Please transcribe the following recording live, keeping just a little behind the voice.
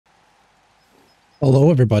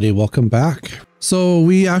Hello everybody, welcome back. So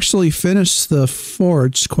we actually finished the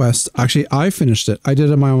Forge quest. Actually, I finished it. I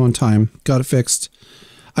did it my own time. Got it fixed.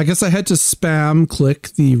 I guess I had to spam click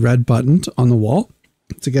the red button on the wall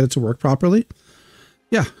to get it to work properly.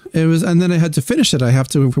 Yeah, it was, and then I had to finish it. I have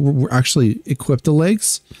to actually equip the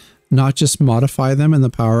legs, not just modify them in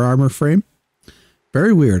the power armor frame.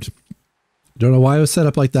 Very weird. Don't know why it was set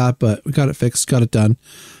up like that, but we got it fixed, got it done.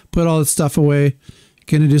 Put all this stuff away.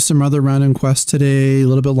 Gonna do some other random quests today, a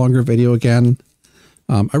little bit longer video again.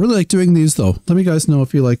 I really like doing these though. Let me guys know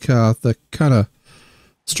if you like the kind of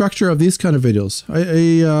structure of these kind of videos.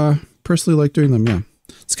 I personally like doing them, yeah.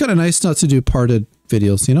 It's kind of nice not to do parted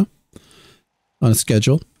videos, you know, on a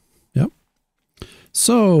schedule. Yep.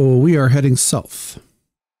 So we are heading south.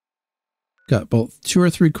 Got both 2 or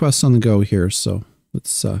 3 quests on the go here, so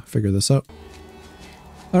let's figure this out.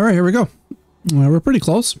 All right, here we go. We're pretty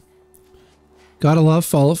close. Gotta love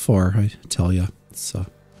Fallout 4, I tell ya. It's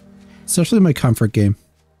especially my comfort game.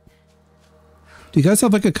 Do you guys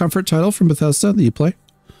have like a comfort title from Bethesda that you play?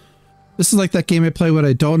 This is like that game I play when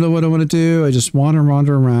I don't know what I want to do. I just want to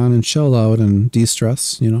wander around and chill out and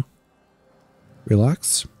de-stress, you know?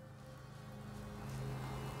 Relax.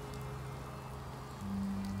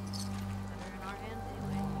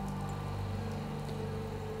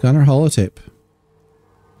 Gunner holotape.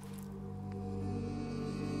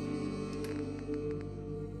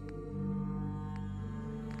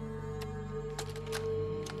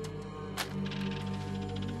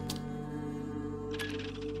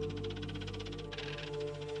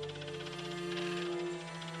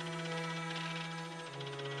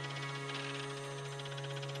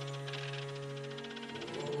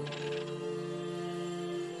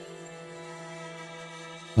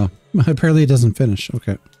 Oh, apparently it doesn't finish.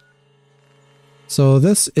 Okay. So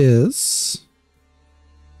this is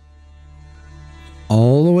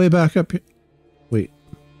all the way back up here. Wait.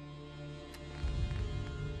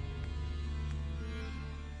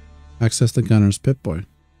 Access the gunner's Pip-Boy.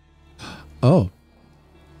 Oh.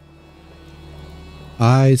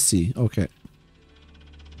 I see. Okay.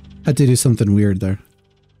 Had to do something weird there.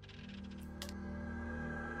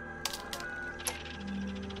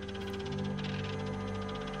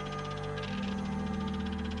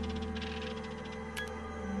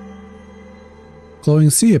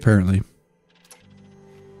 Glowing sea, apparently.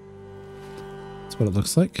 That's what it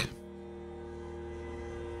looks like.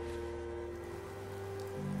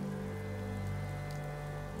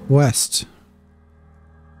 West.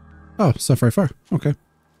 Oh, it's not very far. Okay.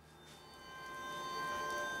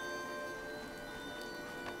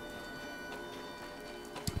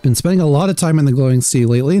 Been spending a lot of time in the glowing sea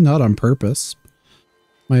lately, not on purpose.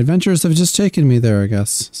 My adventures have just taken me there, I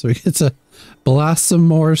guess. So we get to blast some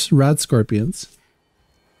more rad scorpions.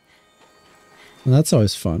 And that's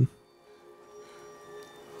always fun.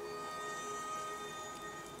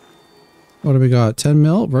 What do we got? 10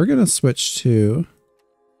 mil? We're going to switch to...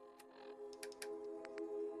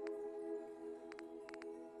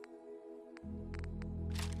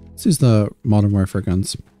 Let's use the Modern Warfare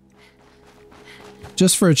guns.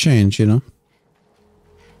 Just for a change, you know?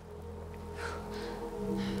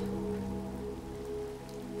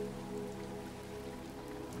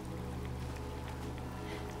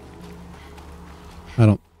 I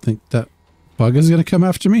don't think that bug is going to come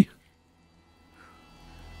after me.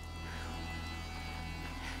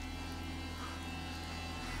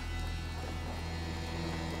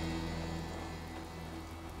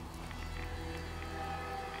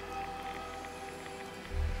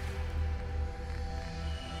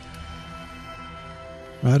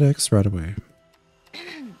 Radix right away.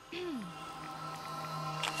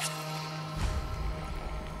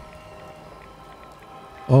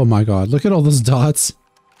 Oh my god, look at all those dots.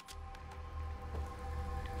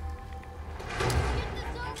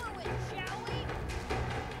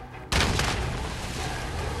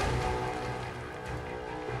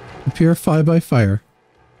 Purify by fire.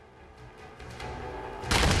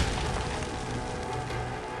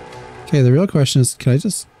 Okay, the real question is, can I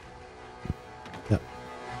just... Yep.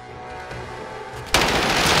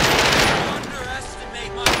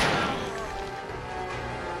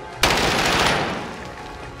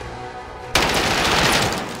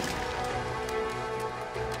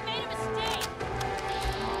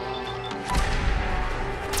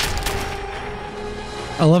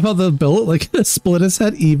 I love how the bullet like split his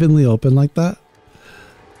head evenly open like that.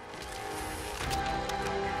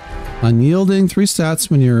 Unyielding 3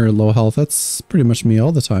 stats when you're low health. That's pretty much me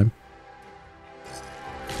all the time.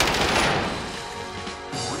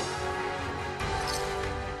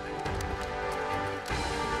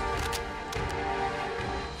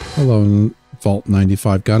 Hello, Vault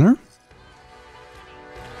 95 Gunner.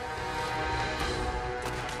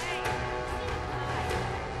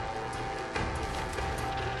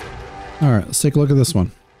 All right, let's take a look at this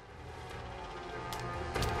one.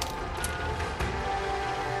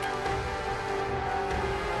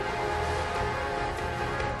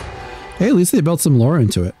 Hey, at least they built some lore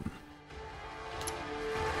into it.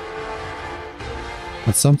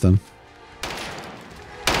 That's something.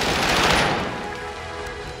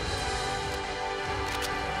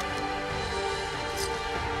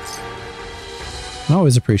 I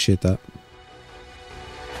always appreciate that.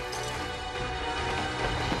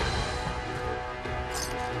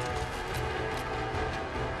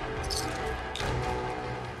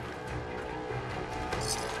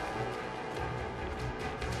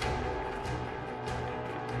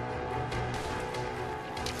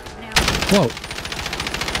 Whoa.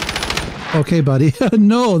 Okay, buddy.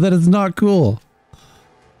 No, that is not cool.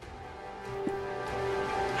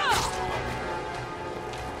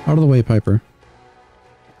 Out of the way, Piper.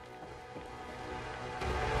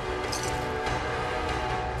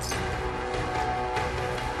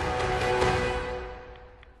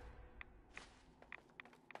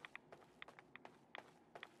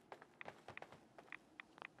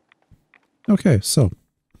 Okay, so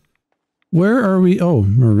where are we? Oh,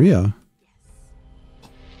 Maria.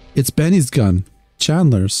 It's Benny's gun.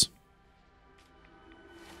 Chandler's.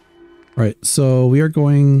 All right, so we are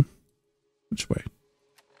going which way?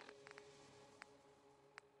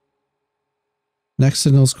 Next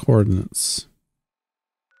to those coordinates.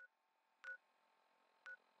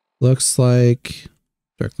 Looks like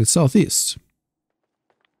directly southeast.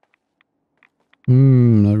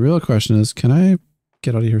 The real question is, can I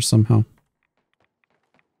get out of here somehow?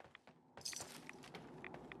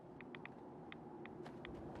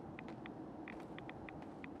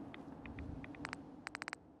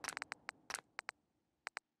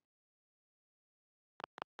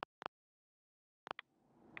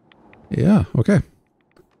 Yeah, okay.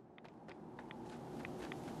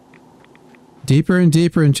 Deeper and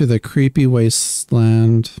deeper into the creepy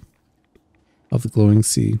wasteland of the glowing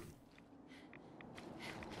sea.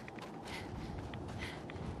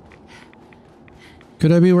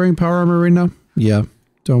 Could I be wearing power armor right now? Yeah.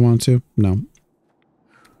 Do I want to? No.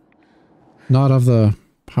 Not of the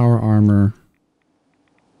power armor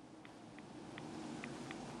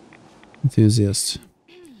enthusiast.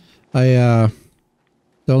 I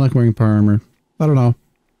don't like wearing power armor. I don't know.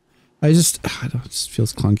 I don't know, it just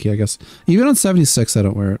feels clunky, I guess. Even on 76, I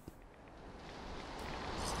don't wear it.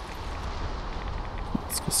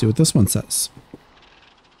 Let's go see what this one says.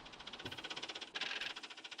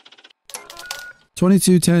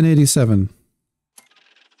 221087.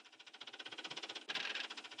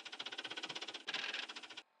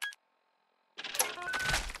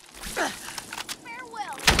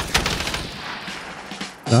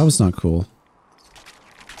 That was not cool.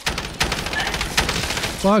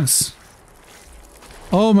 Bugs.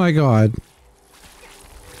 Oh my god.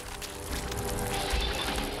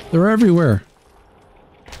 They're everywhere.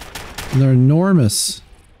 And they're enormous.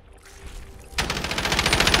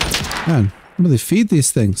 Man, how do they feed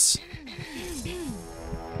these things?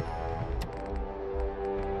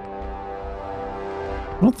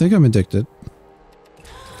 I don't think I'm addicted.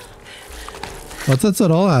 Well, that's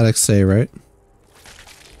what all addicts say, right?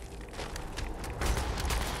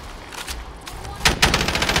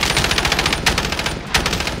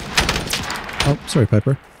 Oh, sorry,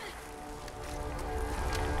 Piper.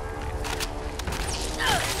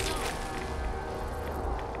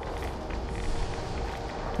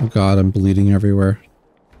 Oh god, I'm bleeding everywhere.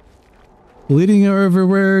 Bleeding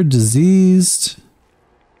everywhere, diseased.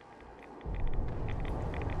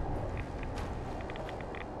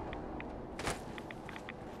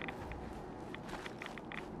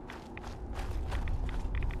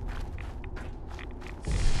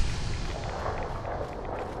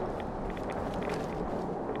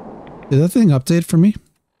 Did that thing update for me?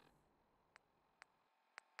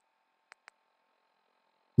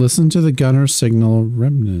 Listen to the gunner signal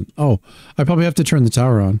remnant. Oh, I probably have to turn the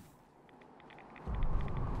tower on.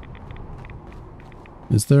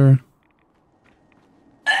 Is there...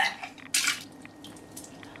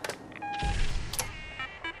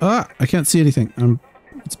 Ah! I can't see anything.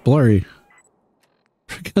 It's blurry.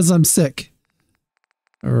 Because I'm sick.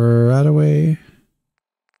 Right away.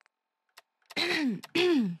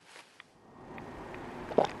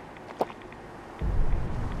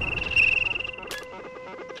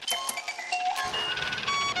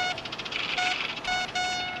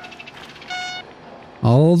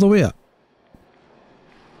 All the way up.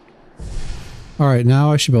 Alright,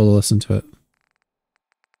 now I should be able to listen to it.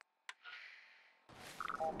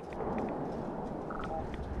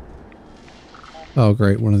 Oh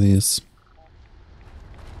great, one of these.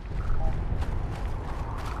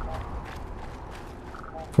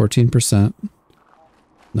 14%.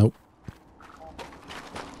 Nope.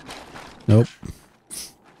 Nope.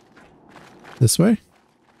 This way?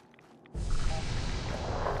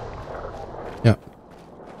 Yeah.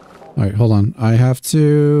 Alright, hold on. I have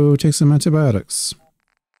to take some antibiotics.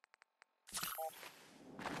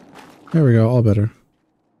 There we go, all better.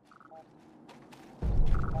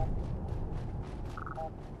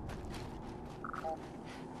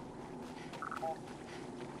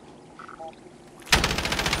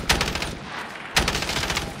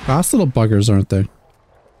 Fast little buggers, aren't they?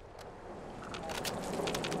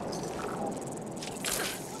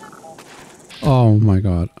 Oh my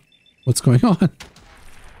god. What's going on?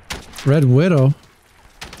 Red Widow.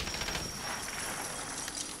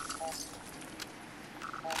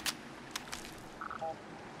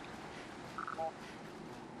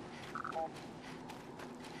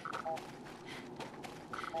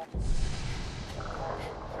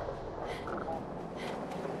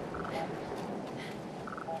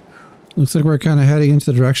 Looks like we're kind of heading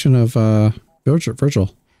into the direction of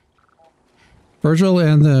Virgil. Virgil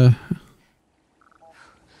and the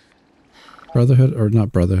Brotherhood, or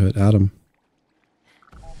not Brotherhood, Adam.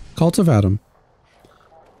 Cult of Adam.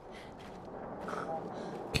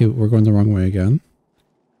 Okay, we're going the wrong way again.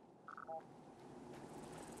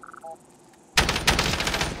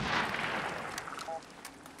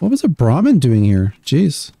 What was a Brahmin doing here?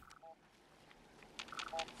 Jeez.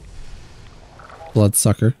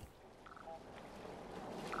 Bloodsucker.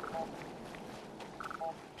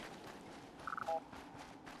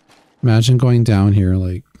 Imagine going down here,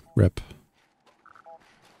 like, rip.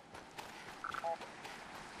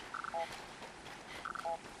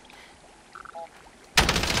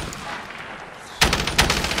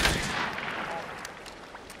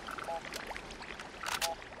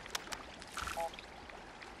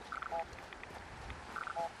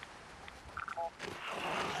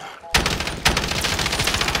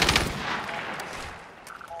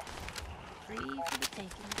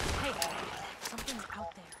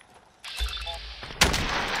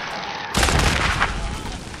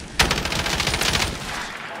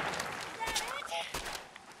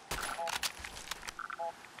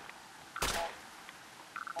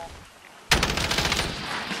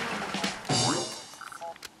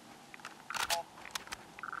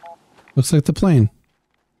 Looks like the plane.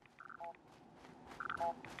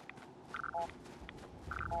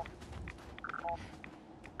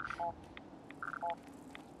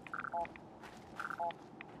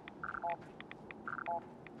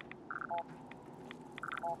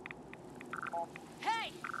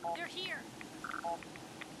 Hey, they're here.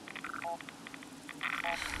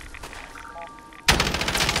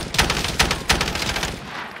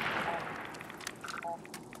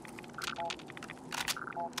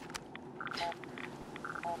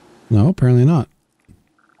 No, apparently not.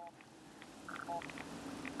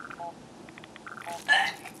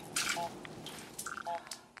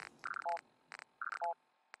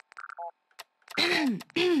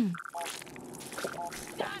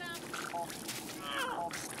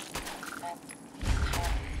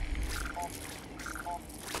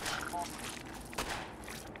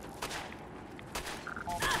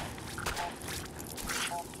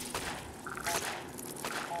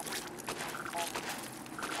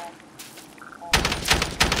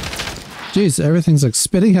 Jeez, everything's like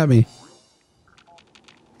spitting at me.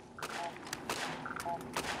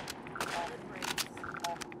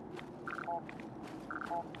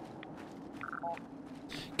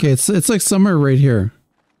 Okay, it's like somewhere right here.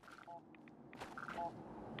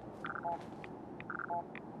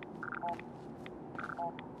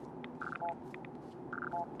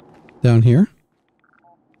 Down here?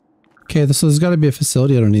 Okay, so there's got to be a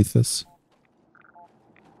facility underneath this.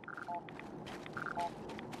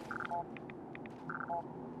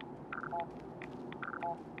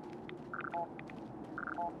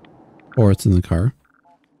 Or it's in the car.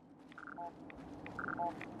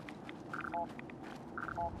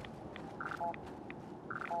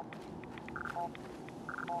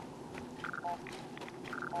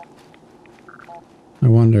 I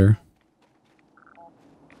wonder.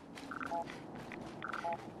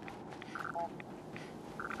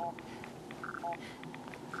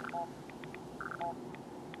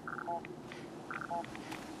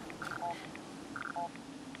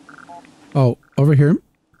 Oh, over here?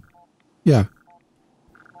 Yeah.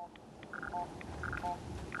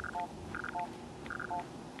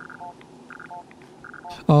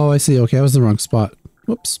 Oh, I see. Okay, I was in the wrong spot.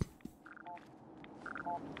 Whoops.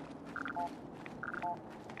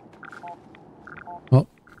 Well,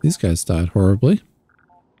 these guys died horribly.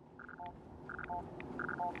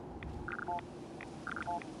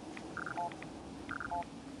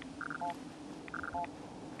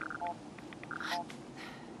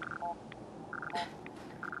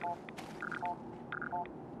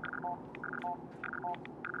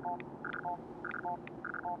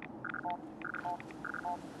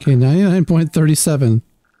 Okay, 99.37.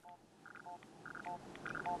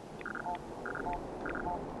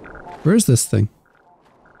 Where's this thing?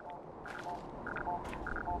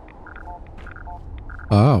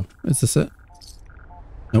 Oh, is this it?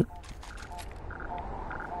 Nope.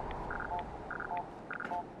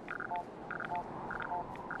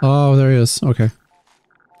 Oh, there he is. Okay.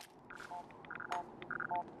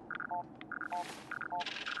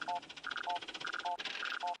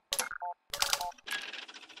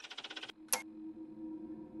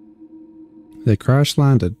 They crash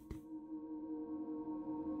landed.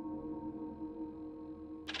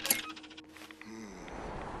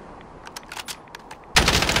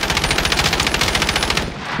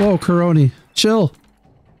 Whoa, Coroni. Chill.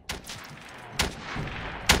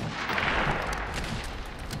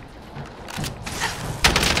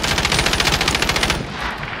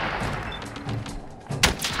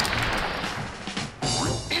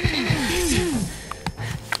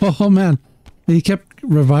 Oh man. He kept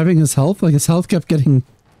reviving his health. Like his health kept getting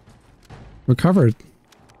recovered.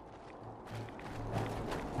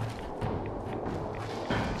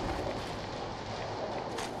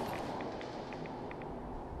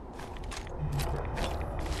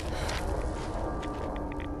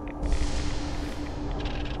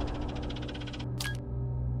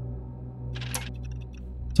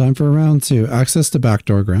 Time for round 2. Access to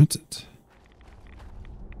backdoor granted.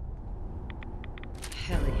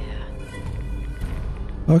 Hell yeah.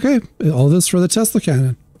 Okay, all this for the Tesla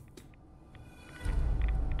cannon.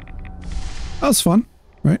 That was fun,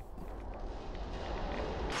 right?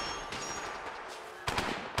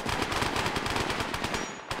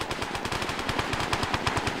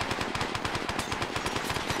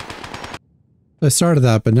 I started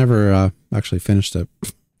that, but never actually finished it.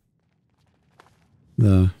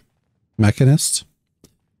 The Mechanist.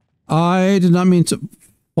 I did not mean to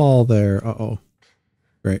fall there. Uh-oh.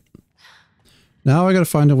 Great. Now I gotta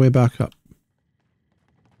find a way back up.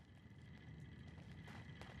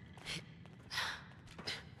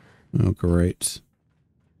 Oh, great.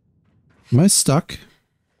 Am I stuck?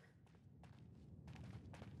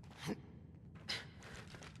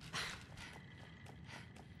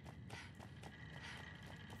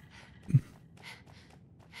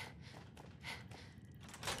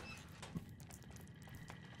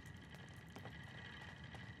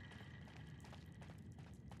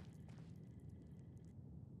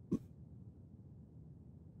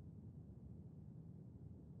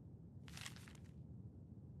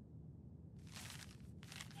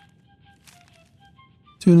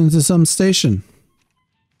 Tune into some station.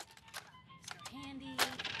 Candy.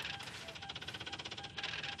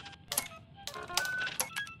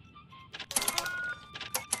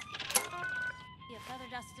 Be a feather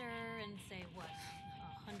duster and say what,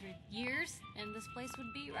 100 years, and this place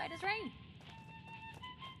would be right as rain.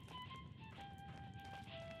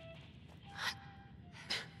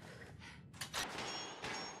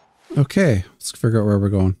 Okay, let's figure out where we're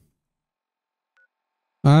going.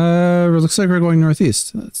 It looks like we're going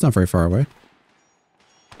northeast. It's not very far away.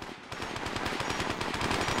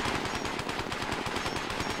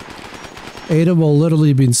 Ada will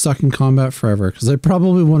literally be stuck in combat forever, because I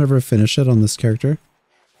probably won't ever finish it on this character.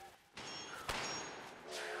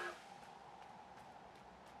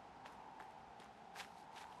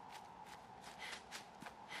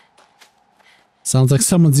 Sounds like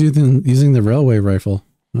someone's using the railway rifle.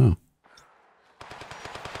 Oh.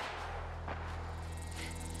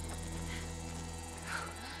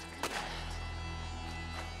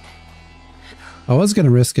 I was going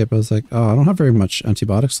to risk it, but I was like, oh, I don't have very much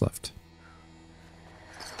antibiotics left.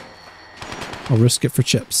 I'll risk it for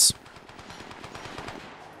chips.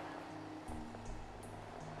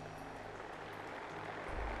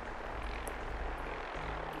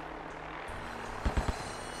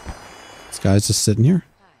 This guy's just sitting here.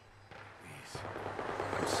 Please.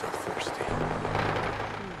 I'm so thirsty.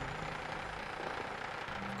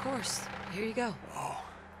 Of course. Here you go. Oh,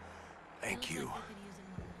 thank you.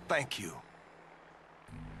 Thank you.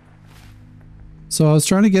 So I was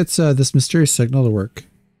trying to get this mysterious signal to work.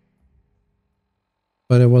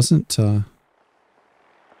 But it wasn't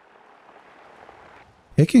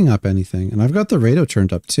picking up anything. And I've got the radio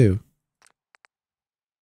turned up too.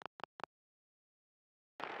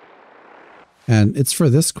 And it's for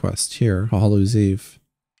this quest here, Hallows Eve.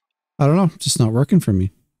 I don't know, just not working for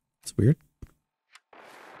me. It's weird.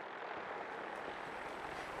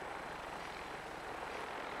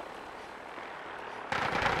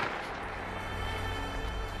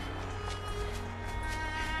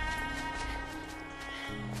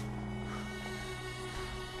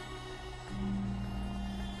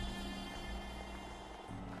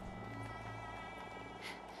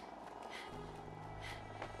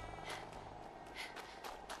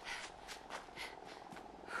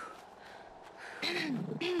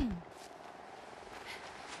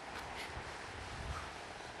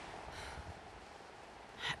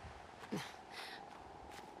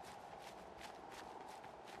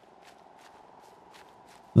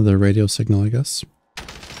 Another radio signal, I guess.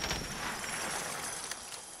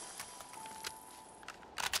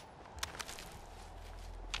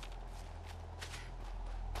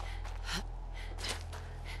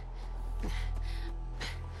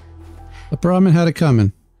 The Brahmin had it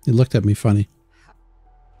coming. He looked at me funny.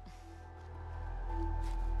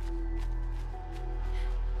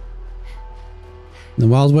 In the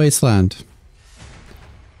wild wasteland,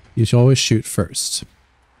 you should always shoot first.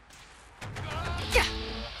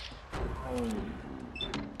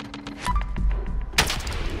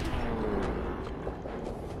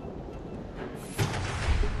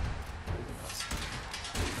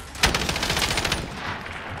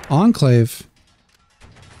 Enclave.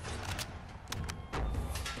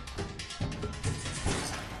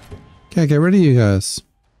 Can't get rid of you guys.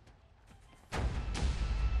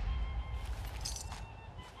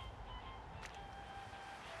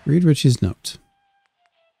 Read Richie's note.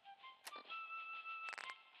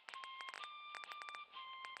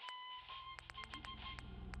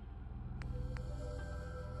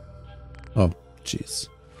 Oh, jeez.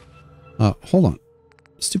 Hold on.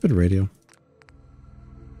 Stupid radio.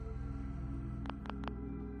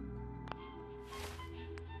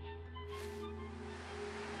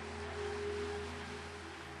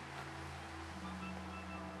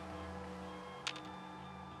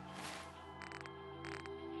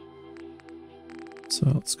 So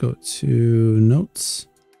let's go to notes.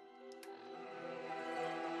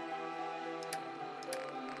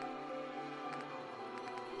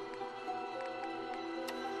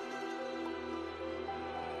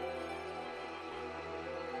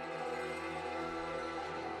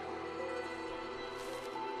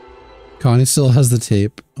 Connie still has the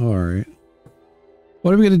tape. All right.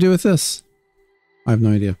 What are we going to do with this? I have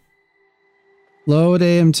no idea. Load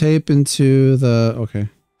AM tape into the... Okay.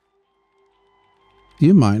 Do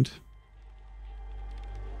you mind?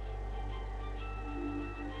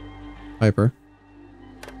 Piper.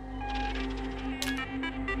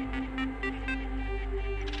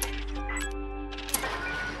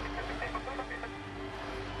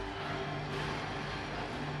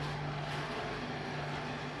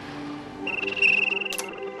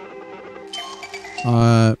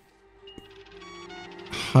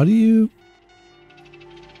 How do you...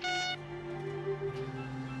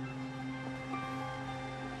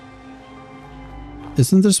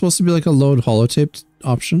 Isn't there supposed to be like a load holotape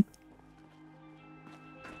option?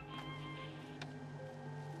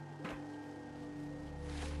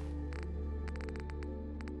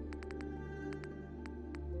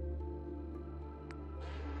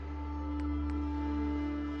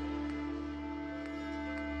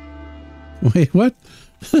 Wait, what?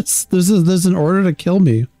 There's an order to kill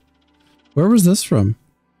me. Where was this from?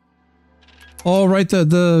 Oh, right,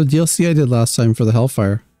 the DLC I did last time for the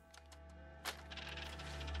Hellfire.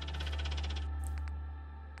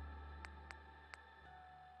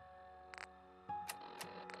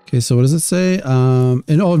 Okay, so what does it say?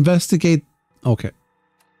 And oh, investigate. Okay.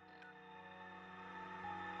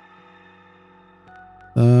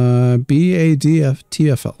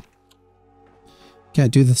 BADF-TFL.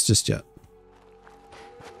 Can't do this just yet.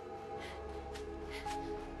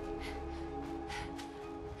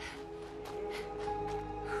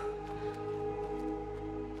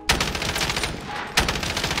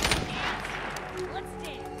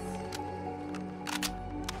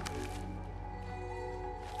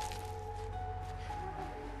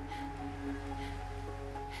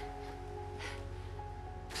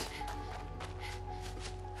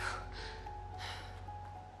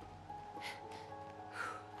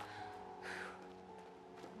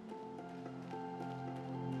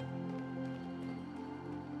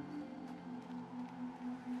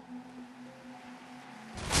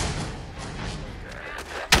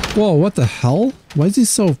 Whoa, what the hell? Why is he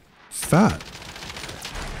so fat?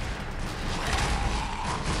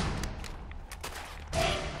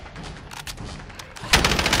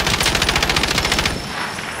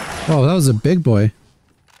 Oh, that was a big boy.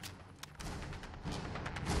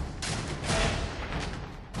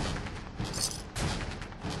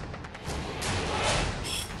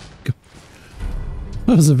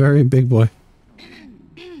 That was a very big boy.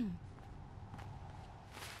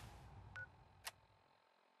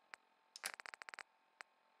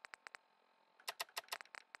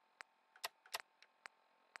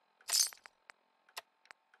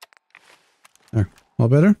 There. All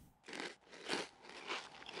better?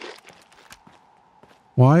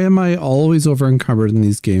 Why am I always over encumbered in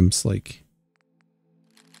these games? Like,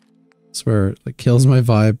 Swear, it like kills my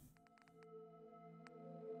vibe.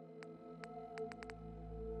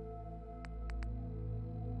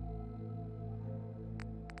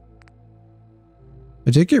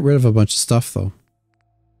 I did get rid of a bunch of stuff though.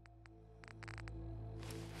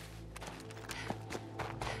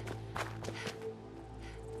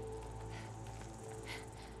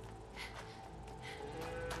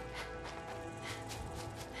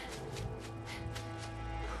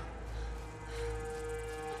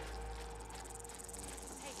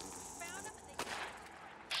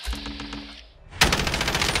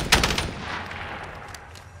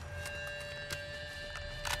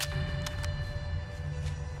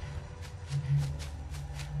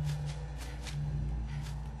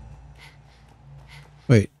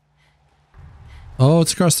 Wait. Oh,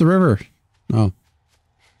 it's across the river. Oh.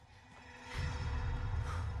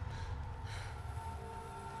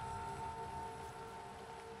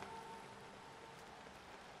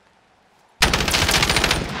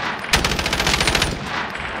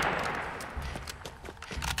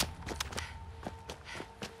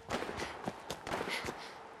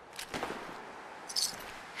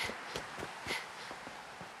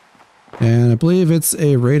 And I believe it's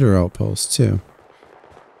a raider outpost too.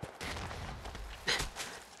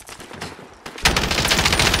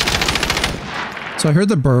 So I heard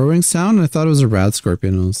the burrowing sound and I thought it was a rad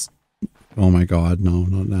scorpion. I was, oh my god, no,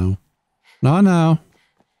 not now. Not now.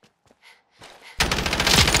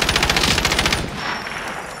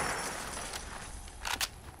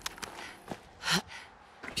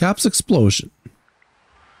 Caps explosion.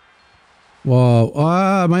 Whoa,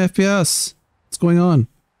 ah, my FPS. What's going on?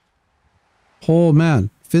 Oh man,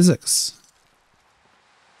 physics.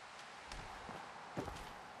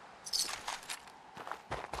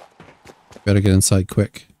 Better get inside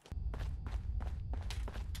quick.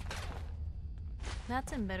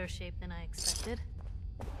 That's in better shape than I expected.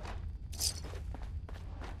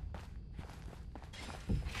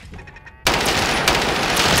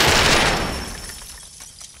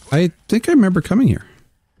 I think I remember coming here.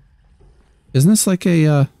 Isn't this like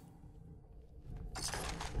a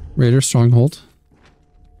raider stronghold?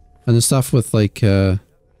 And the stuff with like Looks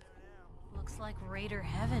like raider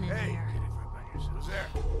heaven in here.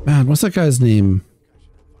 man, what's that guy's name?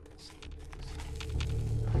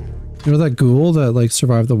 You know that ghoul that like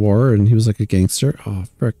survived the war and he was like a gangster? Oh,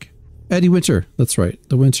 frick. Eddie Winter. That's right.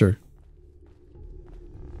 The Winter.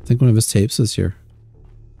 I think one of his tapes is here.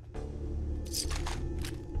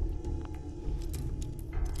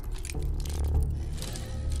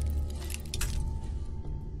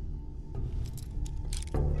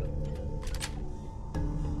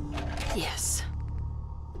 Yes.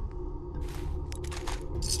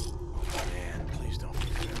 Man, please don't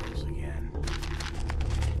be those again.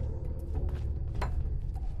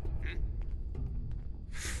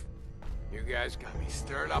 You guys got me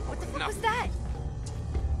stirred up with What nothing. was that?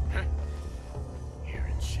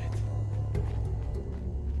 Hearing shit.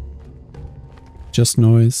 Just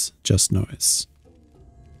noise. Just noise.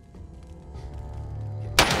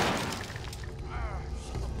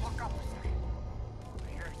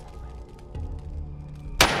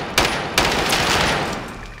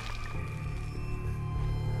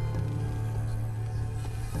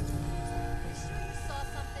 Saw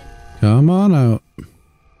something. Come on out.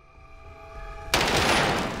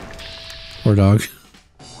 Poor dog.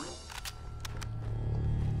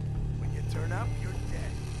 When you turn up, you're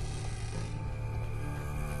dead.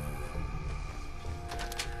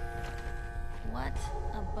 What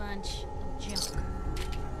a bunch of junk.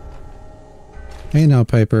 Hey now,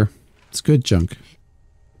 Piper. It's good junk.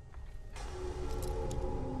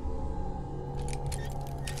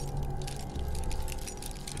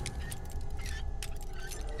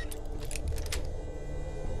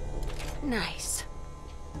 Nice.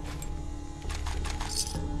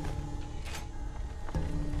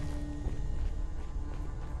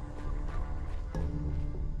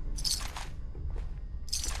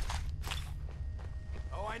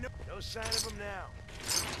 Oh, I know. No sign of him now.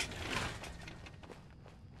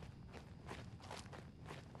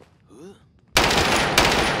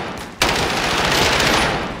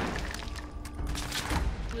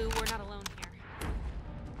 Blue, we're not alone here.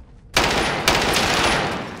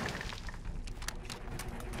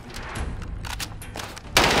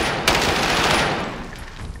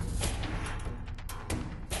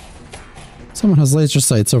 Someone has laser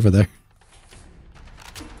sights over there.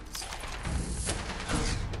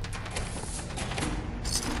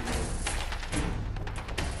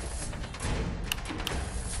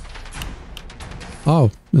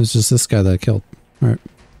 Oh, it was just this guy that I killed. All right.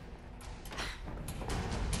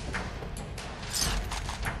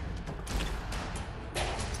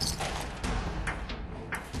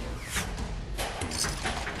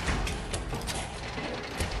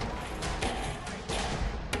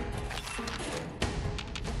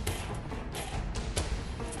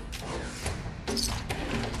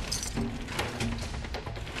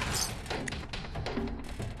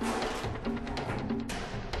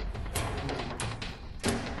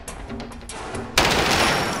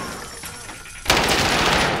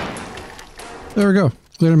 There we go.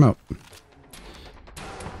 Cleared him out.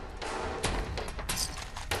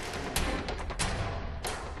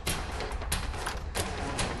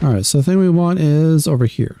 Alright, so the thing we want is over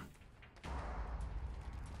here.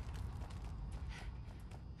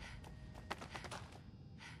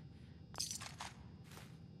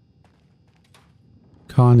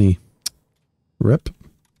 Connie. Rip.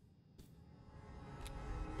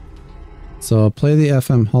 So I'll play the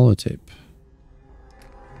FM holotape.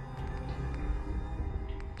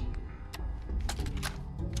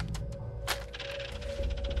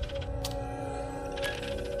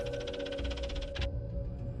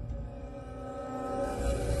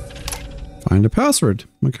 Find a password.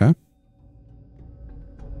 Okay.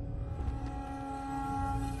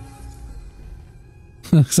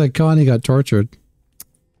 Looks like Connie got tortured.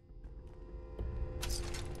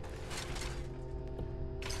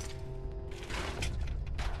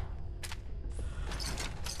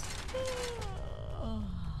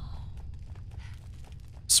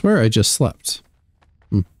 Swear I just slept.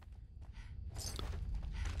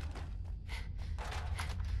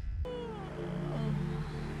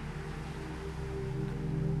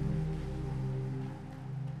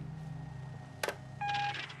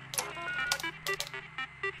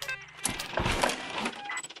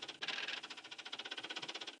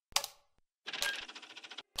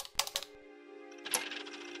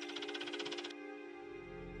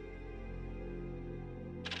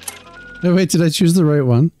 Oh, wait, did I choose the right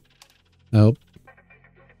one? Nope.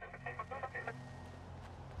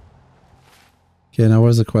 Okay, now what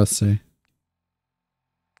does the quest say?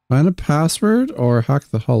 Find a password or hack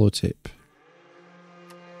the holotape?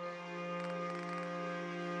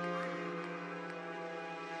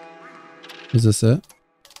 Is this it?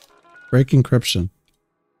 Break encryption.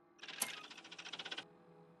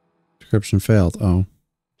 Encryption failed. Oh.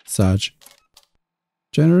 Sag.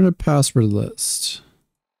 Generate a password list.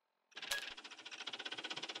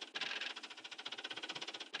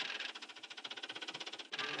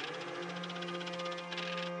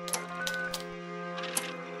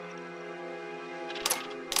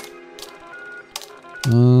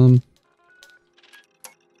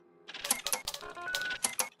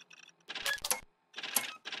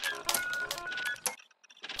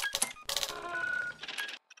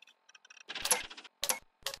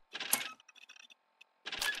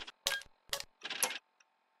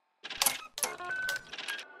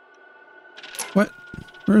 What?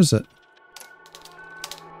 Where is it?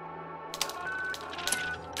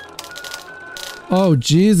 Oh,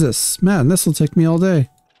 Jesus. Man, this will take me all day.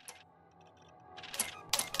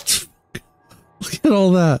 Look at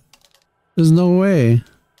all that. There's no way.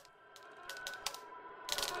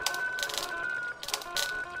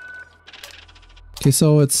 Okay,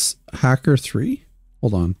 so it's Hacker 3?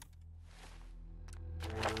 Hold on.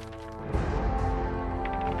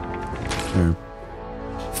 There.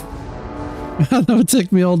 That would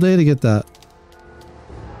take me all day to get that.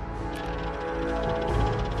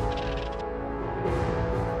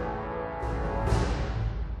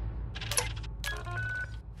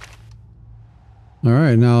 All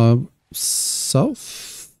right, now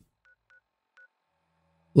south.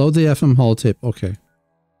 Load the FM holotape. Okay.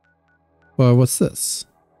 Well, what's this?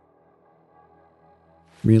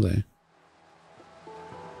 Relay.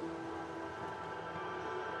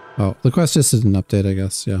 Oh, the quest just didn't update, I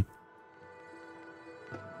guess. Yeah.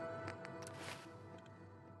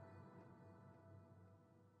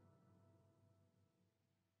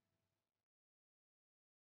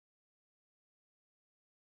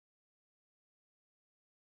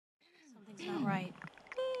 Something's not right.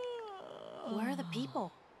 Where are the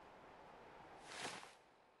people?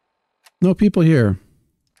 No people here.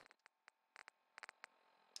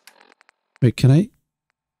 Wait, can I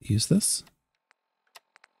use this?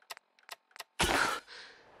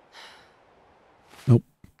 Nope.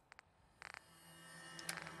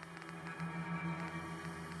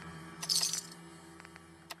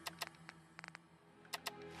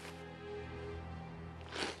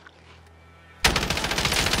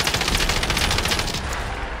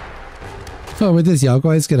 Oh, with this Yao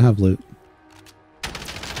Guai's gonna have loot.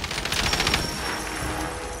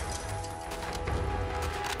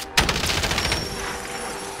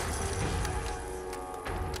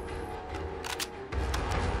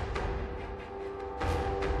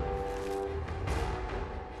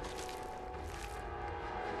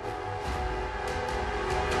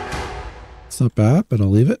 It's not bad, but I'll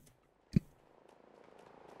leave it.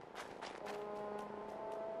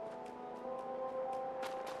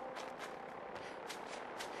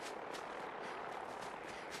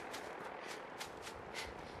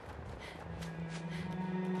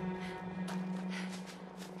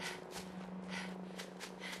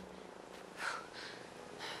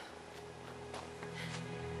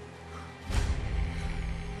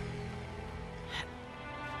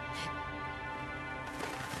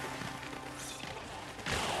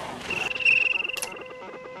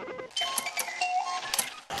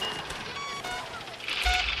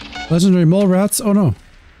 Legendary mole rats? Oh no.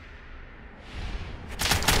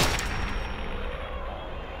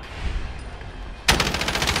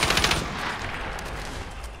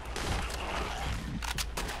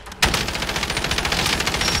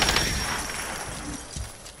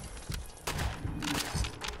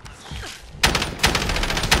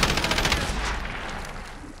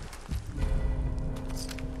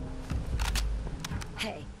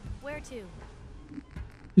 Hey, where to? You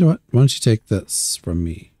know what? Why don't you take this from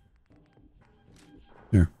me?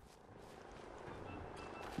 Here.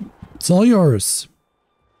 It's all yours.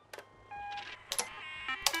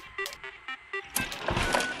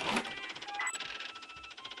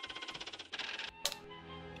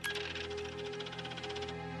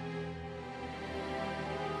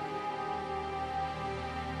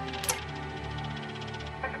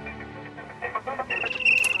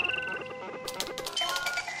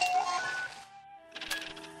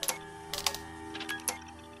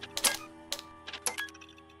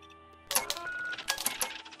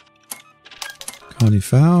 Connie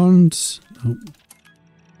found. Oh.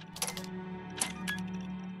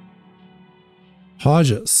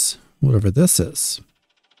 Hodges, whatever this is.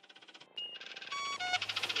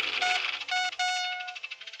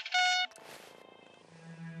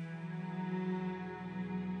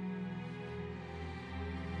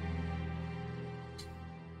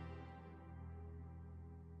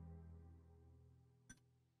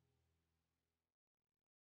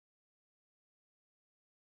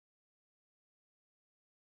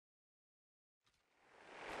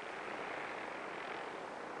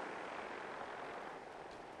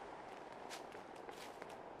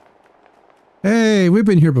 Hey, we've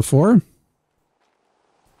been here before.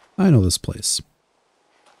 I know this place.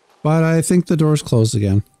 But I think the door's closed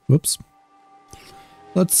again. Whoops.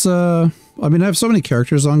 Let's, I mean, I have so many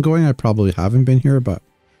characters ongoing, I probably haven't been here, but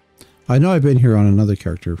I know I've been here on another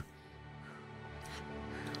character.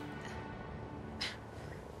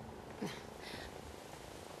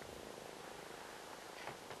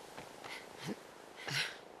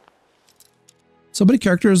 So many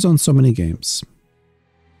characters on so many games.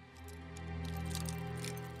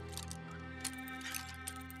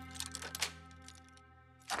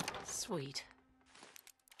 Sweet.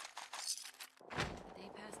 They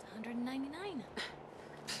passed 199.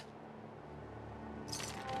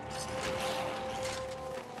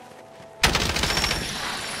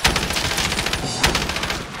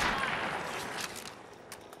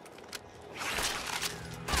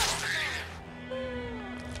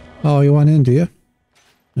 Oh, you want in, do you?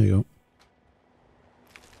 There you go.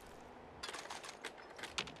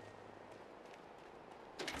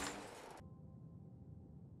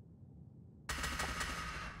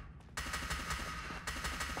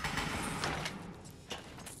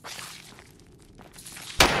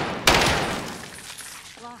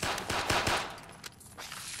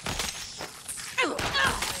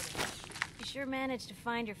 You sure managed to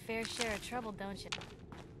find your fair share of trouble, don't you?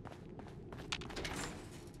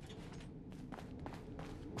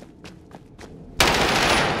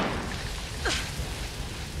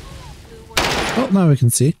 Oh, now we can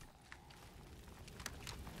see.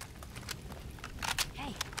 Hey,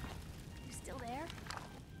 you still there?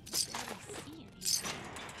 Barely see you.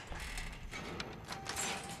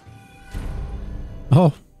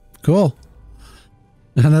 Oh, cool.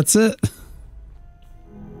 And that's it.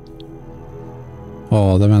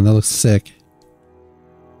 Oh, man, that looks sick.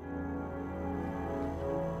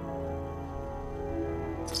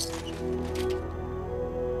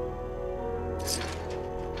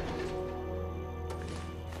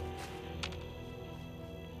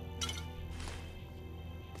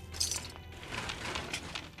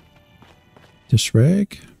 Dish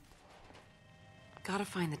rag. Gotta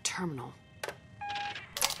find the terminal.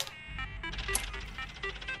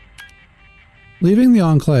 Leaving the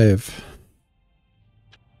Enclave.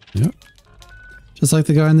 Yep. Just like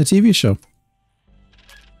the guy in the TV show.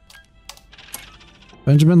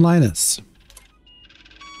 Benjamin Linus.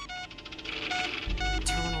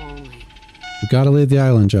 Terminal only. You gotta leave the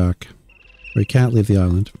island, Jack. Or you can't leave the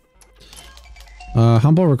island.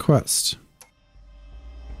 Humble request.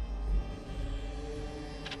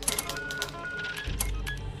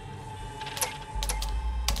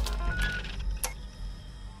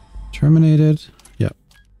 Terminated. Yep.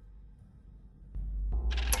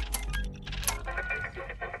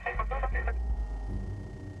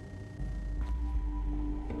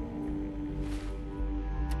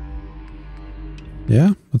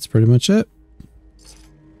 Yeah, that's pretty much it.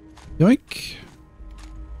 Yoink.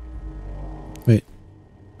 Wait.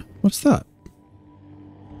 What's that?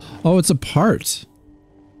 Oh, it's a part.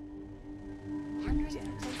 Hundreds of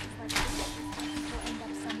places like this, people end up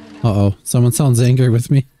somewhere Uh-oh, someone sounds angry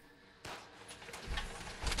with me.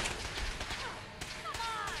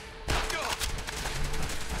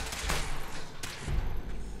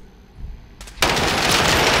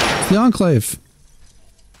 It's the Enclave.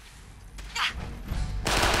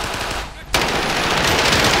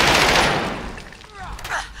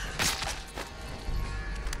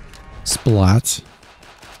 Splat.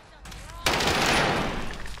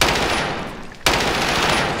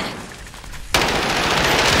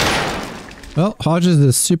 Well, Hodges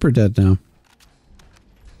is super dead now.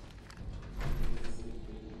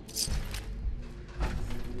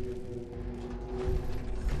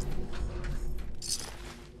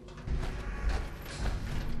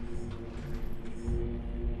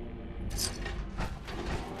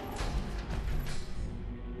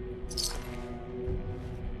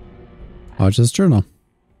 Hodges' journal.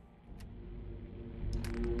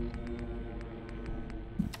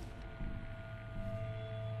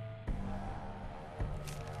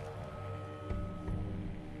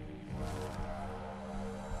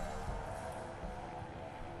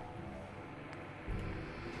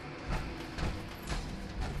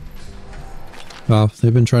 Wow,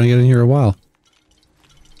 they've been trying to get in here a while.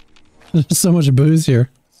 There's so much booze here.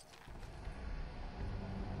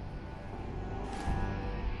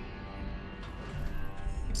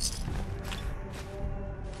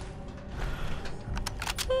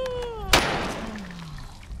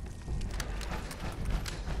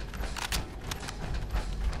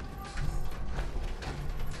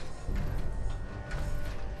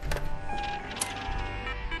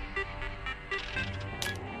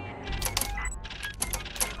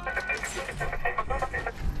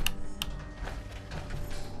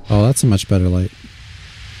 Oh, that's a much better light.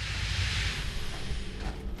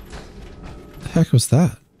 The heck was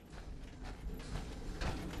that?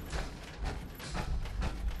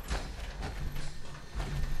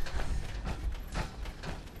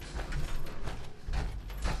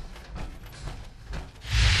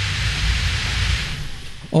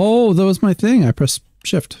 Oh, that was my thing. I pressed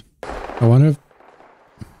shift. I wonder if...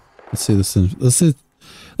 Let's see this.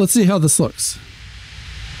 Let's see how this looks.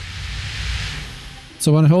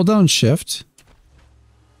 So when I hold down shift,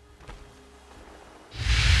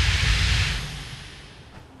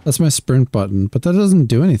 that's my sprint button, but that doesn't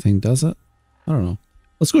do anything, does it? I don't know.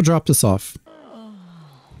 Let's go drop this off.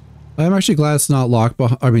 I'm actually glad it's not locked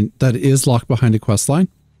behind. I mean, that is locked behind a quest line.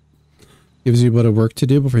 Gives you a bit of work to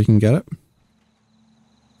do before you can get it.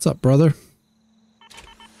 What's up, brother?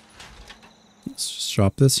 Let's just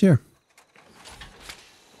drop this here.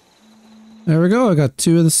 There we go. I got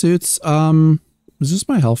 2 of the suits. Is this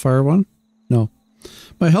my Hellfire one? No.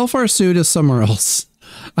 My Hellfire suit is somewhere else.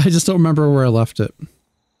 I just don't remember where I left it.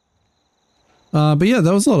 But yeah,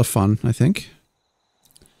 that was a lot of fun, I think.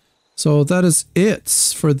 So that is it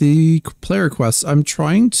for the player quests. I'm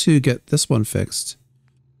trying to get this one fixed.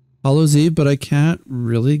 Hallows Eve, but I can't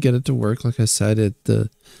really get it to work. Like I said,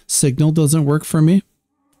 the signal doesn't work for me.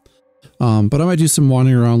 But I might do some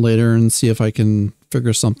wandering around later and see if I can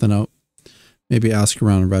figure something out. Maybe ask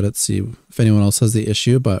around on Reddit, see if anyone else has the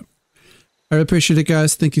issue, but I really appreciate it,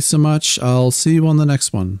 guys. Thank you so much. I'll see you on the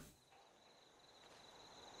next one.